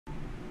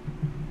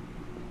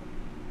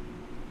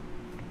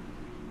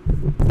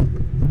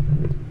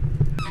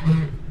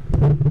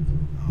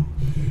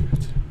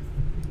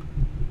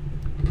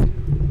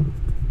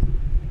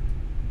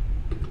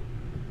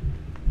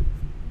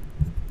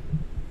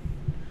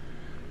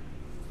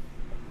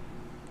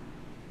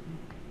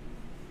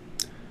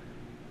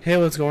Hey,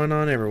 what's going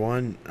on,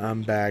 everyone?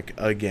 I'm back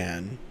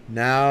again.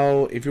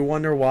 Now, if you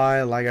wonder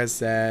why, like I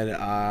said,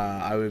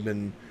 I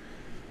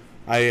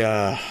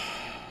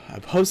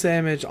posted an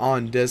image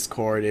on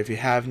Discord. If you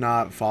have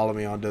not followed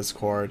me on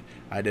Discord,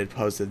 I did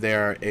post it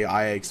there.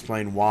 I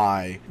explained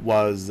why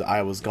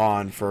I was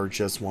gone for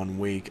just 1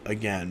 week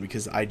again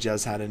because I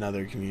just had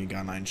another community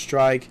guideline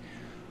strike.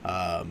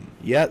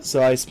 Yeah,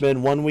 so I spent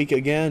 1 week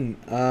again.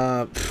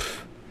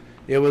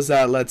 It was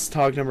that Let's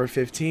Talk number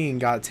 15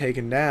 got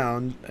taken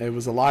down. It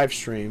was a live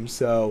stream.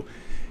 So,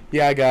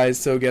 yeah, guys.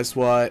 So, guess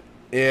what?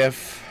 I'm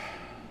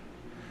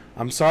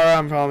sorry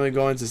I'm probably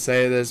going to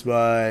say this,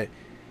 but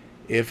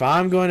if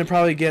I'm going to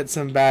probably get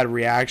some bad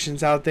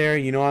reactions out there,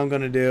 you know what I'm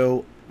going to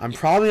do? I'm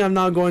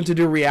not going to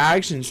do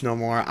reactions no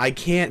more. I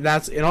can't.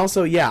 And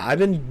also, yeah, I've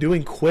been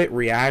doing quit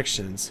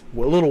reactions a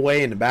little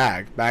way in the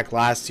back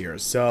last year.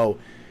 So,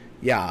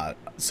 yeah.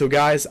 So,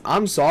 guys,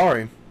 I'm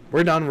sorry.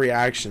 We're done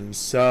reactions.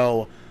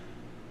 So,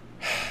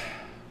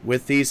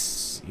 with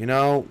these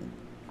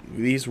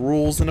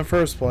rules in the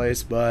first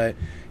place, but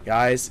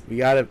guys, we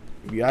gotta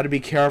be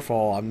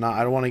careful. I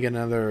don't want to get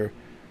another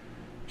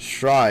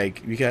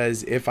strike,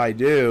 because if I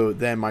do,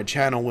 then my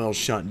channel will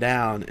shut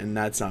down, and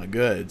that's not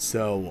good.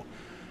 So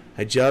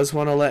I just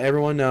want to let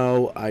everyone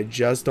know, I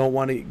just don't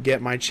want to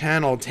get my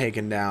channel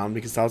taken down,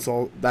 because that's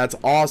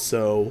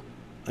also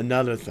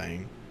another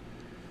thing.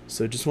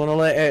 So just want to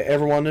let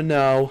everyone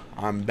know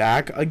I'm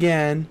back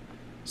again.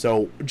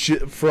 So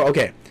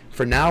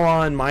for now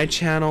on, my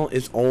channel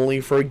is only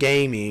for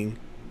gaming.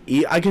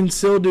 I can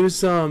still do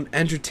some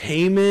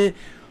entertainment,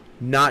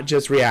 not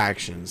just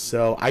reactions.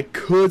 So I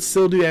could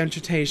still do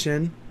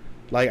entertainment,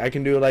 like I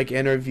can do like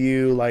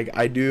interview. Like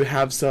I do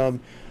have some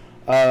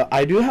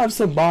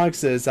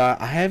boxes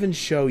I haven't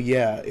shown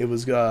yet. It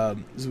was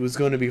going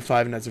to be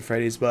Five Nights at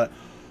Freddy's, but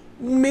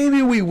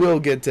maybe we will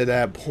get to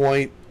that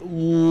point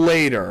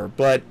later.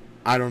 But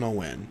I don't know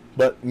when.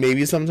 But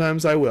maybe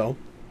sometimes I will.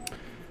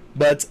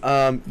 But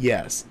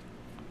yes,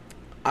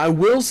 I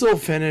will still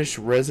finish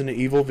Resident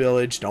Evil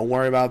Village. Don't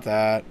worry about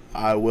that.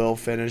 I will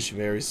finish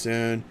very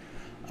soon.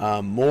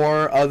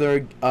 More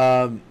gameplay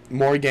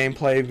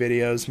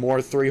videos,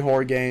 more 3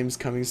 horror games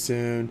coming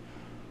soon.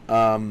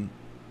 I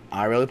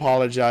really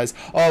apologize.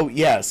 Oh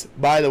yes,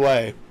 by the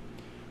way,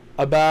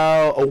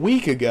 about a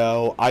week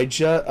ago,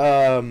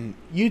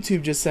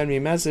 YouTube just sent me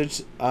a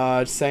message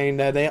saying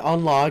that they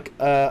unlock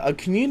a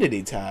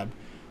community tab.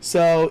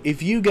 So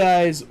if you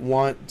guys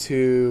want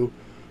to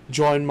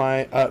join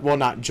my well,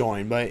 not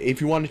join, but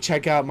if you want to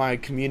check out my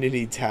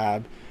community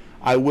tab,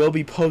 I will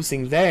be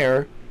posting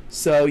there.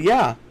 So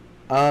yeah,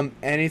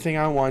 anything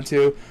I want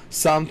to,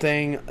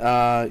 something,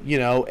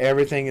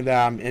 everything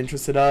that I'm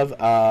interested of.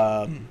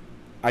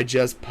 I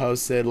just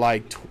posted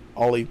like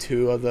only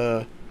 2 of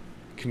the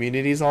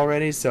communities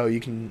already, so you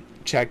can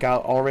check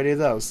out already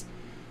those.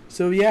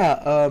 So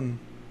yeah,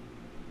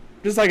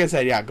 just like I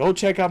said, yeah, go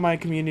check out my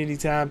community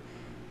tab,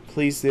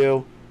 please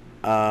do,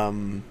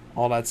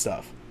 all that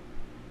stuff.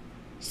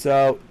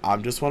 So I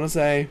just want to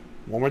say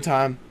one more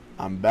time,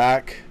 I'm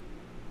back,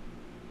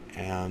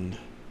 and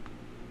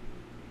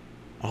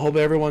I hope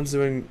everyone's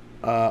doing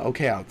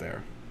okay out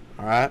there.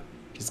 Alright,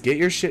 just get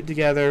your shit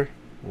together.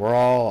 We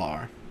all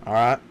are.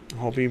 Alright, I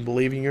hope you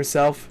believe in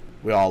yourself.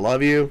 We all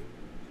love you.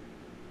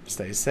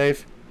 Stay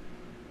safe,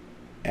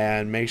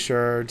 and make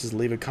sure to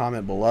leave a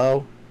comment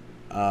below.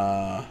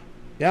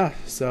 Yeah,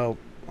 so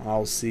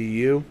I'll see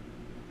you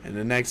in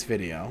the next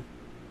video.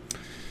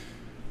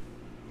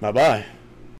 Bye bye.